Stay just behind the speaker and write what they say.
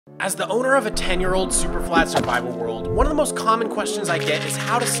As the owner of a 10-year-old SUPERFLAT survival world, one of the most common questions I get is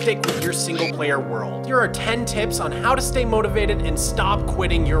how to stick with your single-player world. Here are 10 tips on how to stay motivated and stop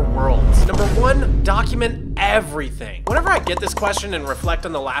quitting your worlds. Number 1, document everything. Whenever I get this question and reflect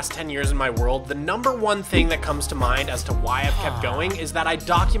on the last 10 years in my world, the number one thing that comes to mind as to why I've kept going is that I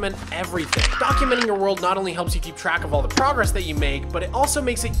document everything. Documenting your world not only helps you keep track of all the progress that you make, but it also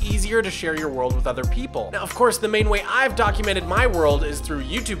makes it easier to share your world with other people. Now, of course, the main way I've documented my world is through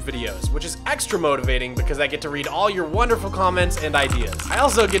YouTube videos, which is extra motivating because I get to read all your wonderful comments and ideas. I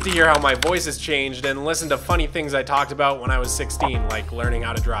also get to hear how my voice has changed and listen to funny things I talked about when I was 16, like learning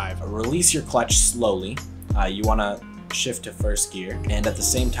how to drive. Release your clutch slowly. You want to shift to first gear and at the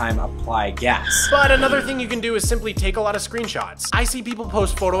same time apply gas. But another thing you can do is simply take a lot of screenshots. I see people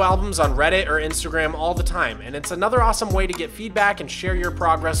post photo albums on Reddit or Instagram all the time, and it's another awesome way to get feedback and share your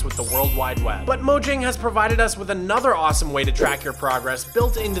progress with the World Wide Web. But Mojang has provided us with another awesome way to track your progress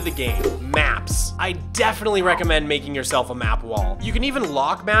built into the game: maps. I definitely recommend making yourself a map wall. You can even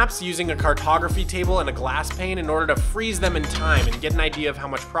lock maps using a cartography table and a glass pane in order to freeze them in time and get an idea of how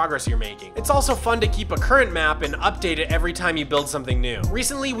much progress you're making. It's also fun to keep a current map and update it every time you build something new.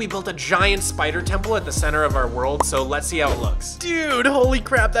 Recently, we built a giant spider temple at the center of our world, so let's see how it looks. Dude, holy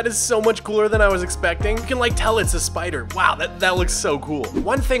crap, that is so much cooler than I was expecting. You can like tell it's a spider. Wow, that looks so cool.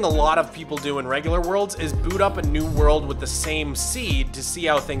 One thing a lot of people do in regular worlds is boot up a new world with the same seed to see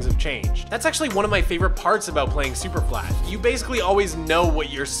how things have changed. That's actually one of my favorite parts about playing SUPERFLAT. You basically always know what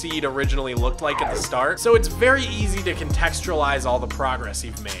your seed originally looked like at the start, so it's very easy to contextualize all the progress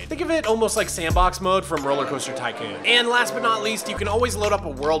you've made. Think of it almost like sandbox mode from Roller Coaster Tycoon. And last but not least, you can always load up a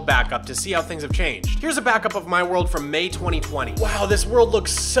world backup to see how things have changed. Here's a backup of my world from May 2020. Wow, this world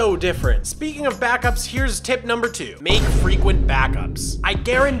looks so different. Speaking of backups, here's tip number 2. Make frequent backups. I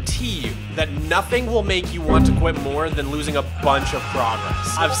guarantee you that nothing will make you want to quit more than losing a bunch of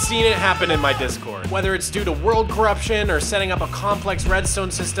progress. I've seen it happen in my Discord. Whether it's due to world corruption or setting up a complex redstone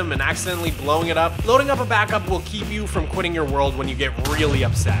system and accidentally blowing it up, loading up a backup will keep you from quitting your world when you get really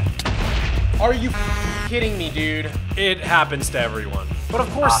upset. Are you kidding me, dude? It happens to everyone. But of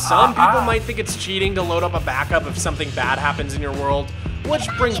course, some people might think it's cheating to load up a backup if something bad happens in your world. Which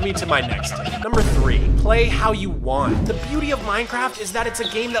brings me to my next tip. Number 3, play how you want. The beauty of Minecraft is that it's a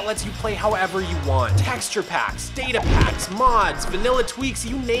game that lets you play however you want. Texture packs, data packs, mods, vanilla tweaks,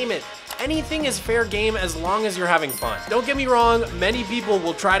 you name it. Anything is fair game as long as you're having fun. Don't get me wrong, many people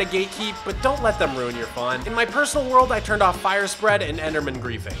will try to gatekeep, but don't let them ruin your fun. In my personal world, I turned off fire spread and Enderman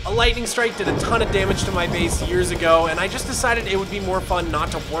griefing. A lightning strike did a ton of damage to my base years ago, and I just decided it would be more fun not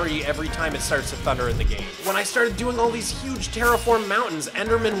to worry every time it starts to thunder in the game. When I started doing all these huge terraform mountains,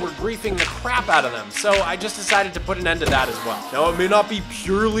 Endermen were griefing the crap out of them, so I just decided to put an end to that as well. Now, it may not be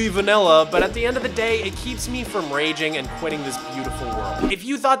purely vanilla, but at the end of the day, it keeps me from raging and quitting this beautiful world. If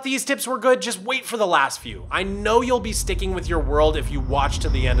you thought these tips were good, just wait for the last few. I know you'll be sticking with your world if you watch to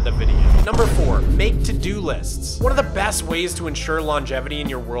the end of the video. Number 4, make to-do lists. One of the best ways to ensure longevity in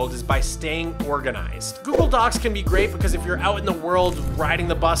your world is by staying organized. Google Docs can be great because if you're out in the world riding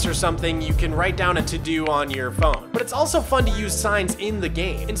the bus or something, you can write down a to-do on your phone. But it's also fun to use signs in the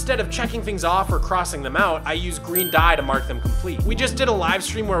game. Instead of checking things off or crossing them out, I use green dye to mark them complete. We just did a live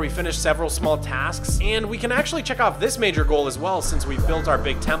stream where we finished several small tasks, and we can actually check off this major goal as well since we've built our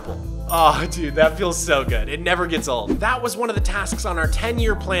big temple. Oh, dude, that feels so good. It never gets old. That was one of the tasks on our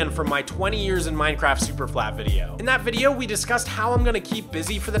 10-year plan from my 20 years in Minecraft SUPERFLAT video. In that video, we discussed how I'm gonna keep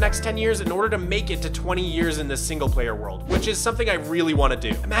busy for the next 10 years in order to make it to 20 years in this single-player world, which is something I really wanna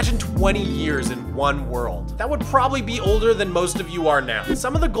do. Imagine 20 years in one world. That would probably be older than most of you are now.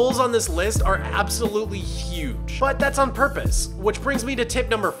 Some of the goals on this list are absolutely huge, but that's on purpose, which brings me to tip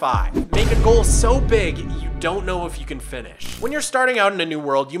number 5. Make a goal so big, you don't know if you can finish. When you're starting out in a new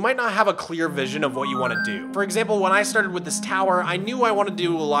world, you might not have a clear vision of what you want to do. For example, when I started with this tower, I knew I wanted to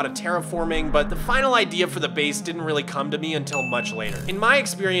do a lot of terraforming, but the final idea for the base didn't really come to me until much later. In my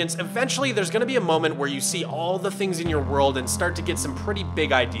experience, eventually there's going to be a moment where you see all the things in your world and start to get some pretty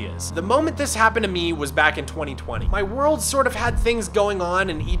big ideas. The moment this happened to me was back in 2020. My world sort of had things going on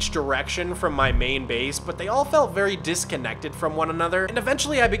in each direction from my main base, but they all felt very disconnected from one another, and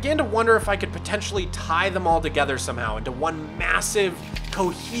eventually I began to wonder if I could potentially tie them all together somehow into one massive,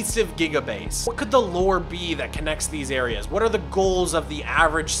 cohesive gigabase. What could the lore be that connects these areas? What are the goals of the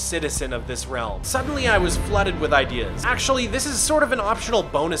average citizen of this realm? Suddenly I was flooded with ideas. Actually, this is sort of an optional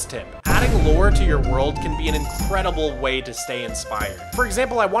bonus tip. Adding Adding lore to your world can be an incredible way to stay inspired. For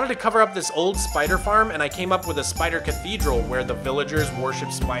example, I wanted to cover up this old spider farm, and I came up with a spider cathedral where the villagers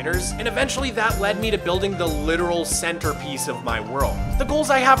worship spiders, and eventually that led me to building the literal centerpiece of my world. The goals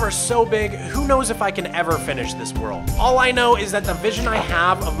I have are so big, who knows if I can ever finish this world. All I know is that the vision I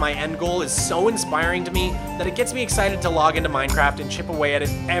have of my end goal is so inspiring to me that it gets me excited to log into Minecraft and chip away at it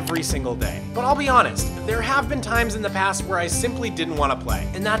every single day. But I'll be honest, there have been times in the past where I simply didn't want to play,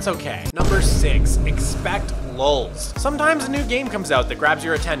 and that's okay. Number 6, expect lulls. Sometimes a new game comes out that grabs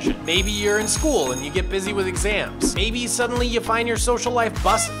your attention. Maybe you're in school and you get busy with exams. Maybe suddenly you find your social life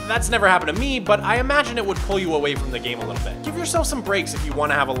busted. That's never happened to me, but I imagine it would pull you away from the game a little bit. Give yourself some breaks if you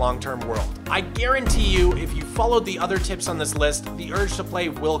want to have a long-term world. I guarantee you, if you followed the other tips on this list, the urge to play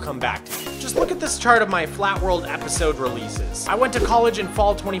will come back to you. Just look at this chart of my Flat World episode releases. I went to college in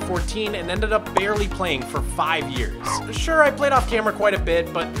fall 2014 and ended up barely playing for 5 years. Sure, I played off camera quite a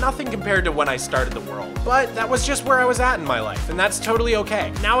bit, but nothing compared to when I started the world. But that was just where I was at in my life, and that's totally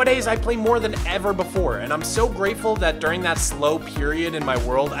okay. Nowadays, I play more than ever before, and I'm so grateful that during that slow period in my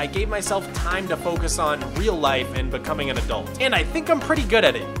world, I gave myself time to focus on real life and becoming an adult. And I think I'm pretty good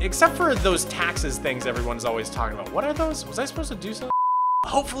at it, except for those taxes things everyone's always talking about. What are those? Was I supposed to do something?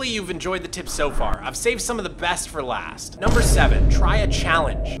 Hopefully you've enjoyed the tips so far. I've saved some of the best for last. Number 7, try a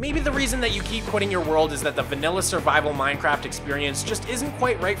challenge. Maybe the reason that you keep quitting your world is that the vanilla survival Minecraft experience just isn't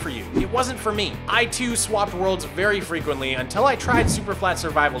quite right for you. It wasn't for me. I too swapped worlds very frequently until I tried SUPERFLAT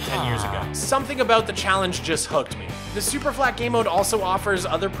survival 10 years ago. Something about the challenge just hooked me. The SUPERFLAT game mode also offers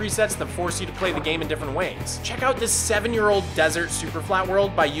other presets that force you to play the game in different ways. Check out this 7-year-old desert SUPERFLAT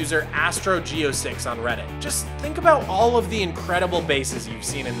world by user AstroGeo6 on Reddit. Just think about all of the incredible bases you've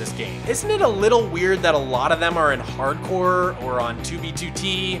seen in this game. Isn't it a little weird that a lot of them are in hardcore or on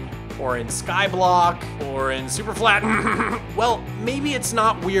 2B2T or in Skyblock or in SUPERFLAT? Well, maybe it's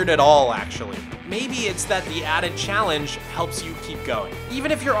not weird at all, actually. Maybe it's that the added challenge helps you keep going. Even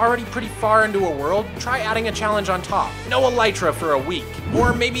if you're already pretty far into a world, try adding a challenge on top. No elytra for a week.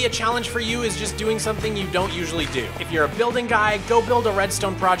 Or maybe a challenge for you is just doing something you don't usually do. If you're a building guy, go build a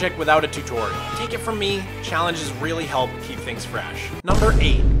redstone project without a tutorial. Take it from me, challenges really help keep things fresh. Number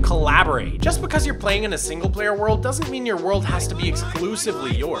 8, collaborate. Just because you're playing in a single player world doesn't mean your world has to be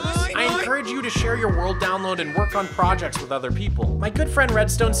exclusively yours. I encourage you to share your world download and work on projects with other people. My good friend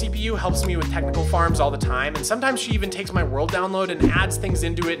Redstone CPU helps me with technical farms all the time, and sometimes she even takes my world download and adds things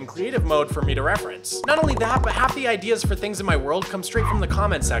into it in creative mode for me to reference. Not only that, but half the ideas for things in my world come straight from the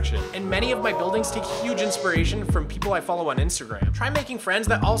comment section, and many of my buildings take huge inspiration from people I follow on Instagram. Try making friends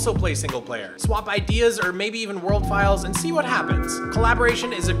that also play single player. Swap ideas or maybe even world files and see what happens.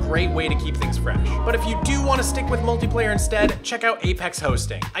 Collaboration is a great way to keep things fresh. But if you do want to stick with multiplayer instead, check out Apex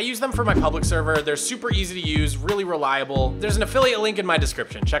Hosting. I use them for my public server. They're super easy to use, really reliable. There's an affiliate link in my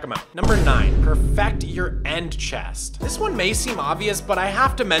description. Check them out. Number 9, perfect your end chest. This one may seem obvious, but I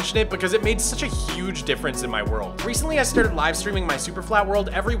have to mention it because it made such a huge difference in my world. Recently, I started live streaming my SUPERFLAT world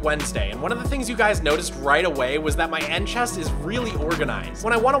every Wednesday, and one of the things you guys noticed right away was that my end chest is really organized.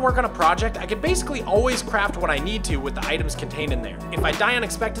 When I want to work on a project, I can basically always craft what I need to with the items contained in there. If I die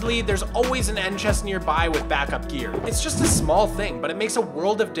unexpectedly, there's always an end chest nearby with backup gear. It's just a small thing, but it makes a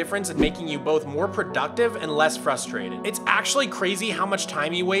world of difference in making you both more productive and less frustrated. It's actually crazy how much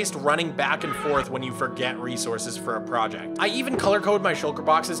time you waste running back and forth when you forget resources for a project. I even color code my shulker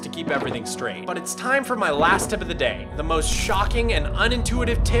boxes to keep everything straight. But it's time for my last tip of the day, the most shocking and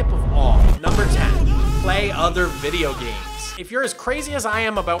unintuitive tip of all. Number 10, play other video games. If you're as crazy as I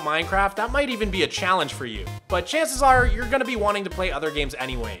am about Minecraft, that might even be a challenge for you. But chances are you're gonna be wanting to play other games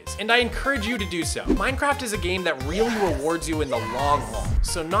anyways, and I encourage you to do so. Minecraft is a game that really rewards you in the long haul,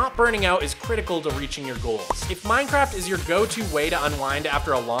 so not burning out is critical to reaching your goals. If Minecraft is your go-to way to unwind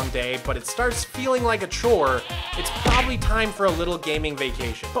after a long day, but it starts feeling like a chore, it's probably time for a little gaming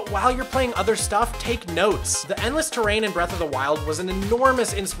vacation. But while you're playing other stuff, take notes. The endless terrain in Breath of the Wild was an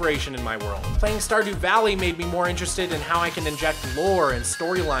enormous inspiration in my world. Playing Stardew Valley made me more interested in how I can inject lore and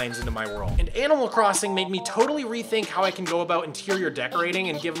storylines into my world. And Animal Crossing made me totally rethink how I can go about interior decorating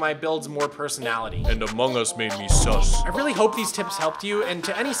and give my builds more personality. And Among Us made me sus. I really hope these tips helped you, and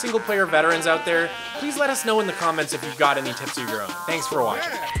to any single player veterans out there, please let us know in the comments if you've got any tips of your own. Thanks for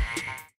watching.